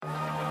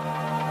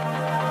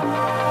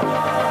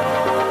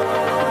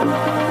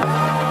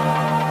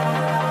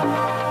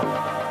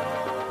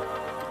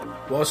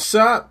What's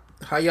up?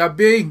 How y'all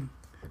be?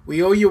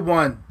 We owe you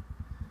one.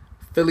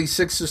 Philly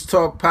Sixers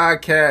Talk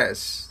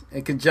Podcast.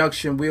 In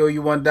conjunction,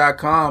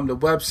 WeOweYouOne.com, the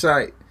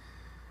website.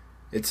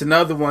 It's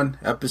another one,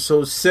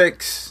 episode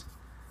 6.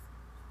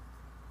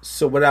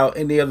 So without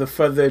any other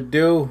further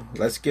ado,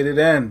 let's get it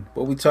in.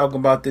 What we talking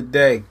about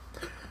today?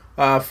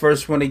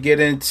 First, want to get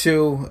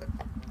into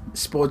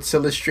Sports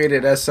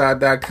Illustrated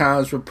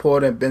SI.com's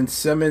reporter Ben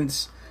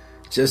Simmons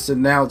just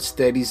announced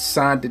that he's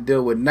signed a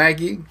deal with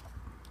Nike.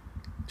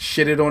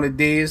 Shitted on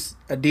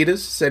Adidas,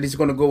 said he's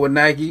going to go with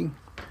Nike.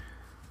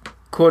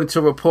 According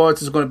to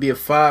reports, it's going to be a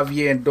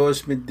 5-year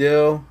endorsement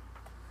deal.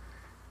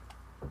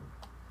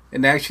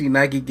 And actually,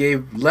 Nike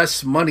gave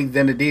less money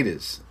than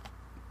Adidas.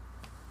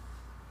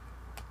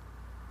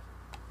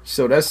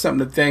 So that's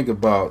something to think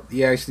about.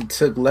 He actually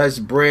took less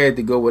bread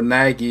to go with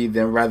Nike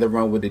than rather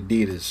run with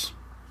Adidas.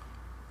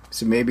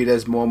 So maybe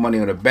there's more money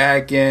on the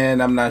back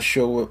end. I'm not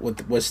sure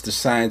what's the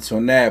science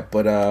on that,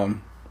 but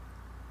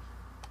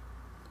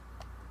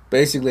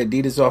basically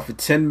Adidas offered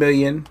 $10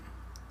 million,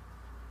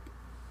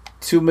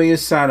 $2 million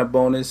sign-up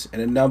bonus,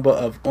 and a number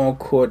of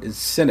on-court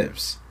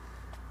incentives.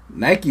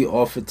 Nike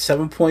offered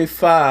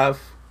 7.5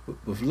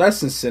 with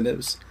less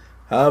incentives.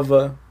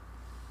 However,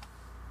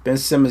 Ben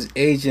Simmons'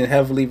 agent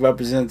heavily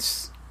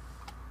represents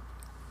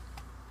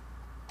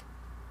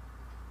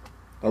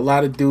a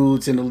lot of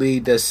dudes in the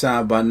league that's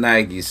signed by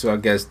Nike, so I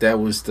guess that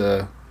was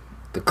the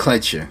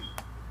clincher.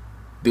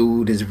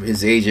 Dude,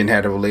 his agent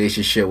had a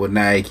relationship with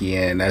Nike,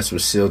 and that's what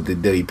sealed the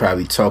deal. He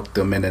probably talked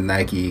them into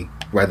Nike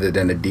rather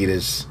than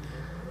Adidas.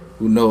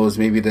 Who knows?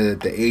 Maybe the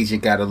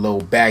agent got a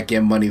little back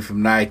end money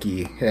from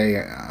Nike. Hey,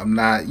 I'm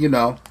not,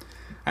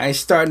 I ain't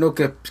starting no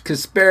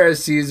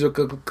conspiracies or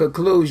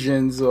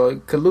collusions or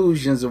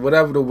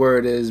whatever the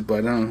word is,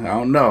 but I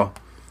don't know.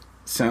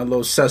 Sound a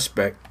little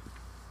suspect.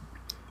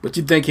 What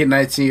you think,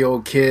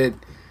 19-year-old kid?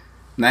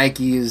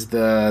 Nike is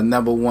the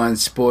number one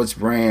sports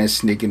brand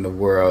sneak in the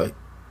world.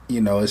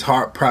 His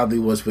heart probably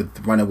was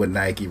with running with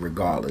Nike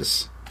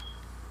regardless.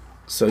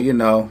 So,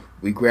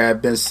 we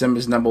grabbed Ben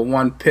Simmons' number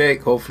 1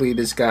 pick. Hopefully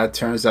this guy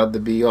turns out to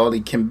be all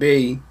he can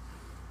be.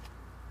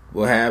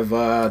 We'll have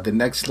the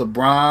next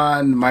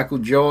LeBron, Michael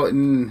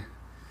Jordan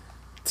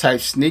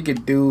type sneaker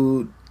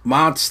dude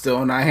monster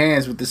on our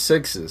hands with the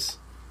Sixers.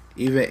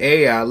 Even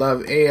AI, I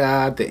love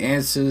AI. The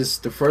answers,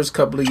 the first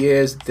couple of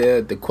years,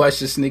 the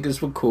question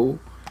sneakers were cool.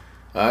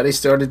 They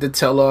started to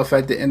tell off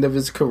at the end of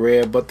his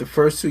career, but the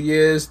first 2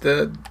 years,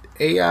 the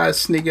AI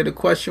sneaker, the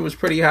question was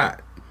pretty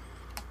hot.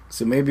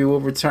 So maybe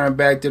we'll return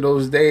back to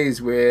those days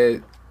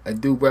where a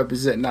dude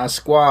representing our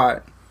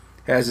squad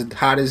has the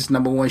hottest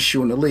number 1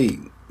 shoe in the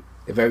league,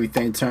 if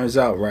everything turns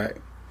out right.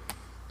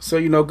 So,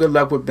 good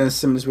luck with Ben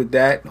Simmons with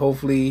that.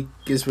 Hopefully, he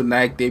gets with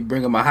Nike, they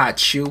bring him a hot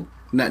shoe.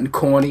 Nothing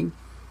corny.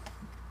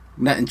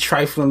 Nothing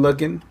trifling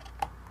looking.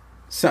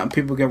 Something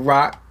people can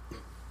rock.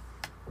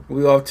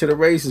 We off to the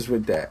races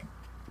with that.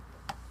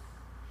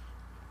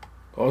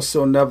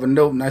 Also, another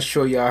note, not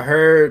sure y'all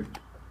heard,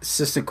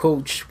 assistant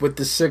coach with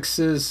the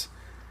Sixers,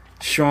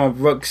 Sean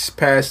Rooks,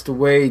 passed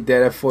away,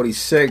 dead at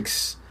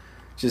 46.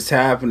 Just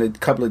happened a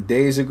couple of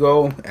days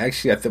ago.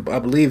 Actually, I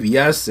believe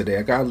yesterday.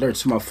 I got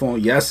alerts to my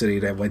phone yesterday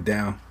that went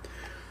down.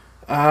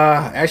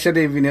 Actually, I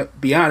didn't even,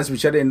 be honest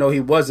with you, I didn't know he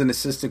was an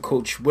assistant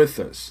coach with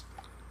us.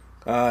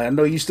 I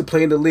know he used to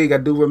play in the league. I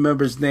do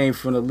remember his name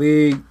from the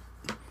league.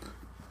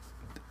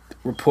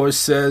 Report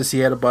says he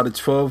had about a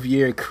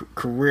 12-year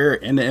career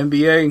in the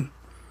NBA.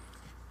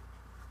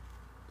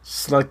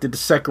 Selected the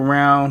second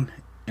round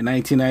in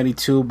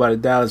 1992 by the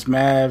Dallas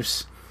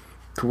Mavs.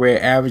 Career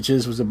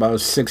averages was about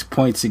 6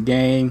 points a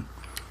game,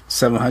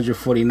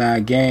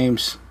 749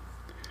 games.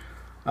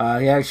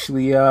 He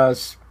actually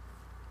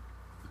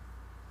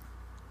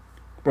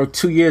worked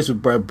 2 years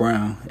with Bret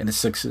Brown in the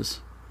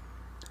Sixers.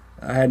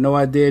 I had no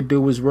idea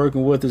dude was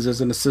working with us as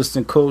an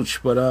assistant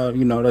coach, but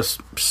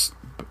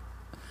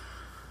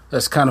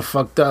that's kind of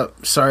fucked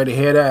up. Sorry to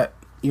hear that.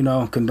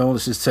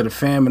 Condolences to the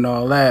fam and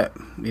all that.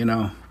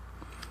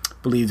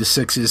 Believe the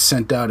Sixers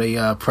sent out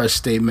a press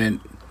statement,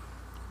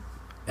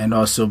 and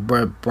also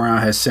Bret Brown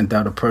has sent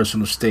out a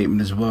personal statement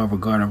as well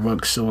regarding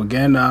Rooks. So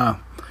again,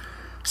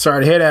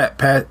 sorry to hear that.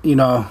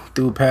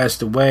 Dude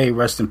passed away.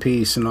 Rest in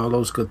peace and all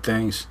those good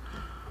things.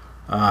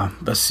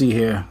 Let's see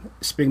here.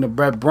 Speaking of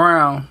Bret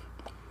Brown,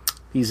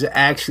 he's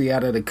actually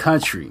out of the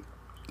country.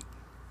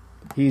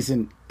 He's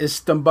in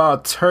Istanbul,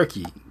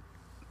 Turkey.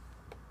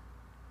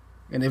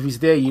 And if he's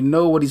there, you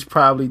know what he's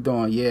probably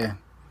doing. Yeah.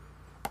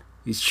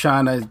 He's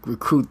trying to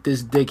recruit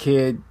this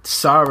dickhead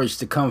Saric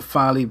to come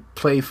finally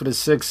play for the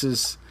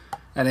Sixers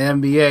and the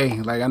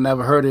NBA. Like, I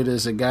never heard of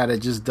this, a guy that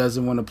just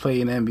doesn't want to play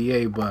in the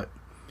NBA, but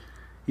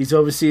he's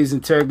overseas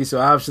in Turkey,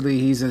 so obviously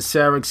he's in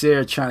Saric's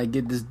ear trying to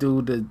get this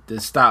dude to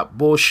stop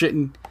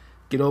bullshitting,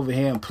 get over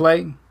here and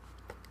play,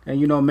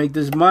 and, make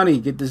this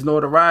money, get this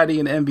notoriety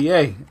in the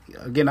NBA.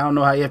 Again, I don't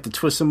know how you have to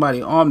twist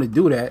somebody's arm to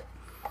do that,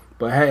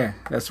 but hey,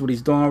 that's what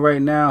he's doing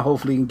right now.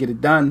 Hopefully he can get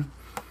it done.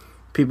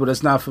 People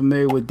that's not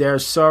familiar with Dario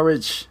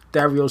Saric,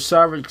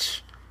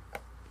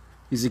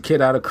 he's a kid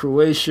out of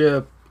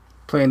Croatia,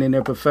 playing in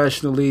their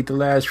professional league the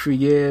last few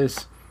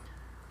years.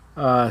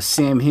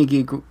 Sam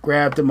Hinkie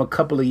grabbed him a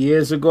couple of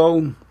years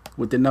ago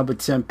with the number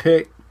 10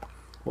 pick.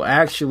 Well,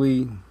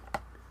 actually,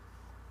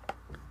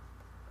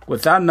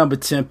 with our number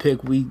 10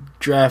 pick, we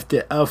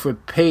drafted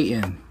Alfred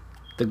Payton,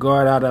 the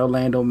guard out of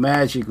Orlando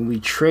Magic, and we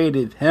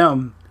traded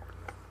him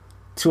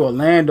to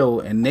Orlando,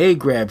 and they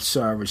grabbed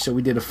Saric. So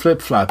we did a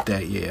flip-flop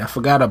that year. I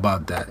forgot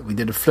about that. We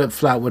did a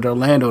flip-flop with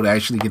Orlando to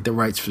actually get the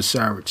rights for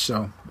Saric.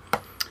 So,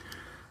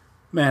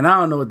 man, I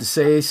don't know what to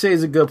say. They say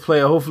he's a good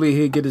player. Hopefully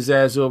he'll get his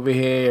ass over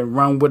here and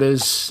run with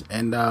us,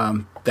 and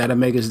that'll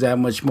make us that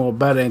much more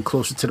better and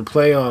closer to the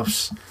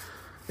playoffs.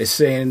 They're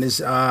saying this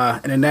in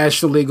the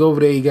National League over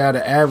there, he got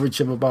an average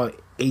of about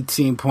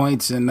 18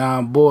 points and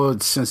 9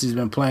 boards since he's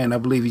been playing. I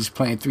believe he's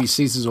playing 3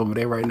 seasons over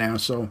there right now.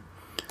 So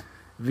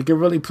if he can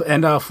really play,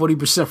 and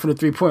 40% from the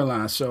 3-point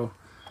line. So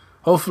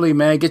hopefully,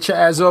 man, get your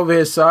ass over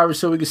here, Saric,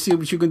 so we can see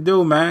what you can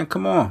do, man.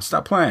 Come on,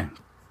 stop playing.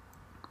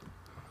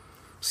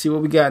 See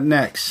what we got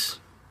next.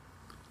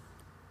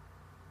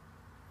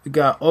 We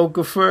got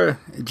Okafor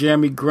and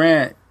Jeremy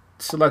Grant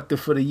selected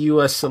for the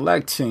U.S.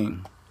 Select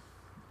Team.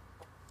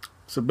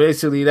 So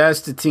basically, that's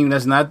the team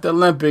that's not the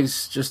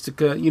Olympics. Just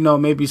to,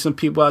 maybe some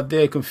people out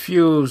there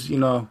confused,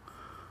 don't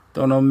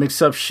know,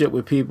 mix up shit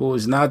with people.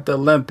 It's not the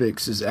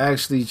Olympics. It's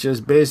actually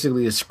just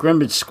basically a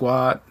scrimmage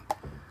squad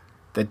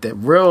that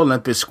real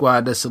Olympic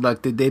squad that's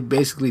selected. They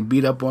basically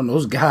beat up on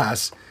those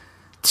guys,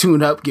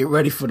 tune up, get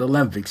ready for the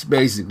Olympics,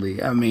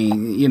 basically. I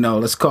mean,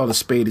 let's call a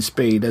spade a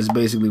spade. That's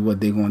basically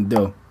what they're going to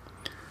do.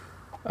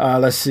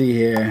 Let's see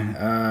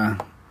here.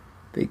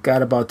 They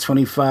got about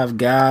 25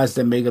 guys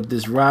that make up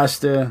this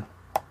roster.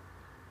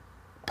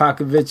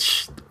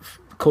 Popovich,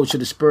 coach of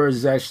the Spurs,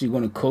 is actually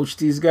going to coach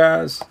these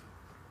guys.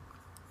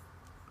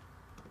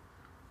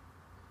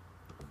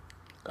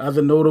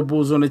 Other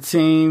notables on the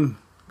team,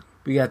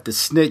 we got the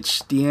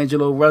snitch,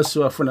 D'Angelo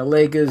Russell from the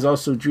Lakers,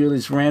 also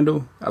Julius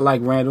Randle. I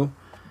like Randle.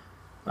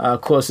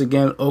 Of course,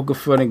 again,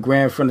 Okafor and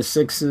Grant from the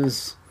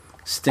Sixers,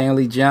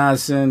 Stanley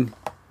Johnson,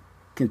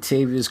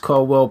 Kentavious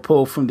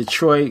Caldwell-Pope from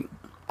Detroit,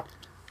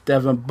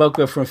 Devin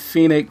Booker from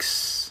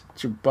Phoenix,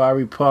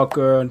 Jabari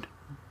Parker,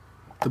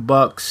 the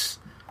Bucks,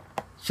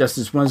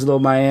 Justice Winslow,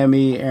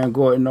 Miami, Aaron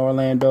Gordon,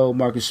 Orlando,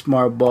 Marcus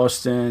Smart,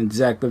 Boston,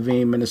 Zach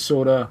LaVine,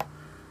 Minnesota,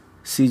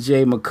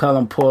 C.J.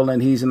 McCollum,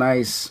 Portland, he's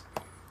nice,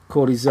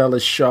 Cody Zeller,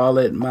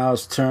 Charlotte,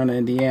 Miles Turner,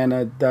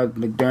 Indiana, Doug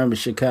McDermott,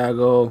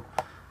 Chicago,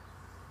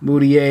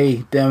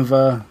 Moutier,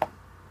 Denver,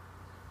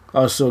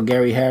 also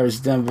Gary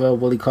Harris, Denver,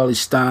 Willie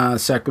Cauley-Stein,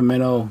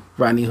 Sacramento,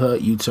 Rodney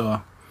Hood,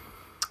 Utah.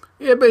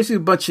 Yeah, basically a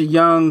bunch of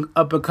young,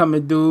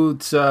 up-and-coming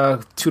dudes, 2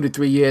 to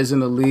 3 years in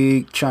the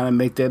league, trying to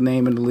make their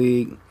name in the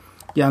league.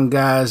 Young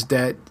guys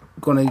that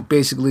going to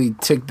basically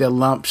take their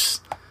lumps,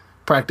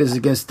 practice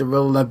against the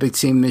real Olympic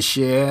team this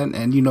year,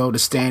 and the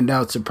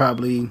standouts will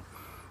probably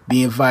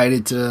be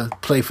invited to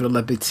play for the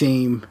Olympic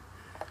team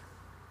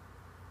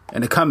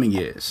in the coming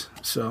years.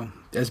 So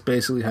that's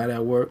basically how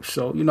that works.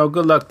 So,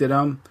 good luck to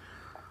them.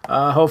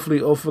 Hopefully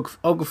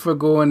Okafor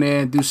go in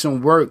there and do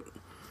some work,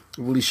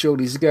 really show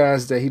these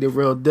guys that he the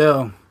real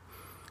deal.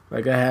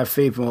 Like, I have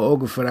faith in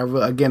Okafor.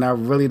 I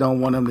really don't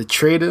want him to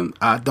trade him.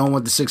 I don't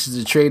want the Sixers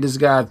to trade this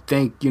guy. I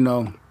think,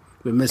 we're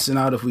missing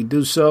out if we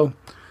do so.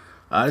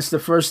 It's the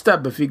first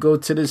step. If he go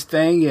to this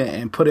thing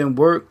and put in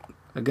work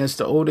against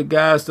the older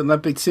guys, the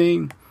Olympic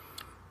team,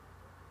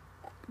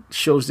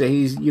 shows that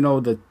he's,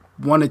 the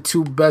 1 or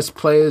 2 best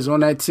players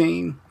on that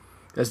team.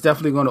 That's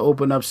definitely going to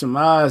open up some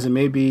eyes, and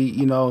maybe,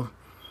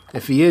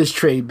 if he is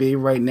trade bait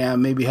right now,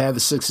 maybe have the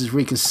Sixers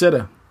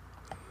reconsider.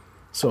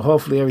 So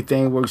hopefully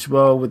everything works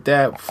well with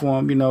that for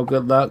him.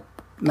 Good luck.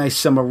 Nice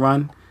summer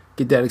run.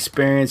 Get that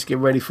experience. Get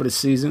ready for the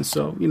season.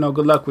 So,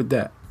 good luck with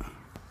that.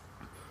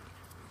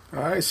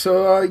 All right.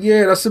 So,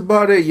 that's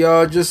about it,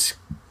 y'all. Just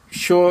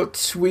short,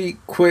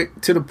 sweet,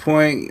 quick, to the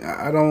point.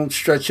 I don't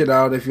stretch it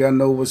out if y'all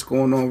know what's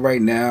going on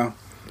right now.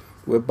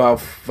 We're about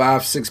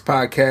 5-6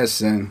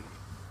 podcasts in.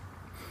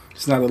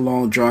 It's not a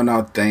long,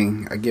 drawn-out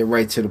thing. I get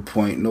right to the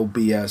point. No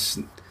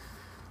BS.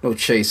 No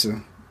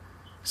chaser.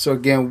 So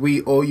again,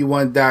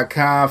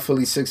 WeOweYouOne.com,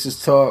 Philly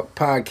Sixers Talk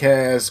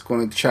podcast.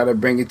 Going to try to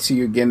bring it to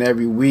you again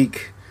every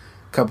week.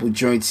 Couple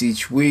joints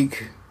each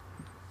week.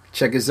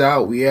 Check us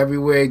out. We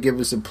everywhere. Give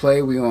us a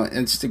play. We on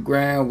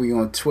Instagram. We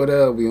on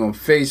Twitter. We on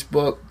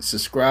Facebook.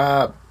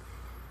 Subscribe.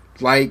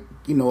 Like,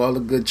 all the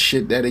good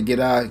shit that'll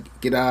get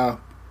our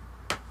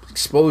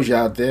exposure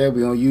out there.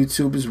 We on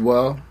YouTube as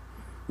well.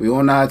 We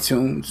on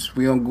iTunes.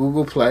 We on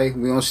Google Play.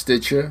 We on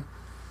Stitcher.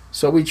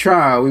 So we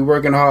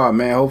working hard,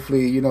 man.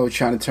 Hopefully,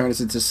 trying to turn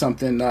this into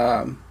something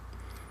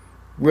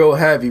real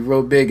heavy,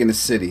 real big in the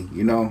city,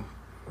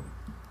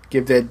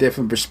 Give that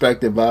different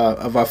perspective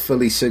of our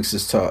Philly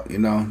Sixers talk,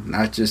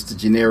 Not just the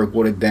generic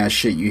watered down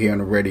shit you hear on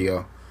the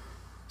radio.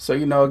 So,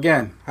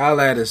 again,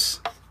 holla at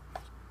us.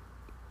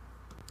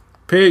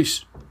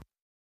 Peace.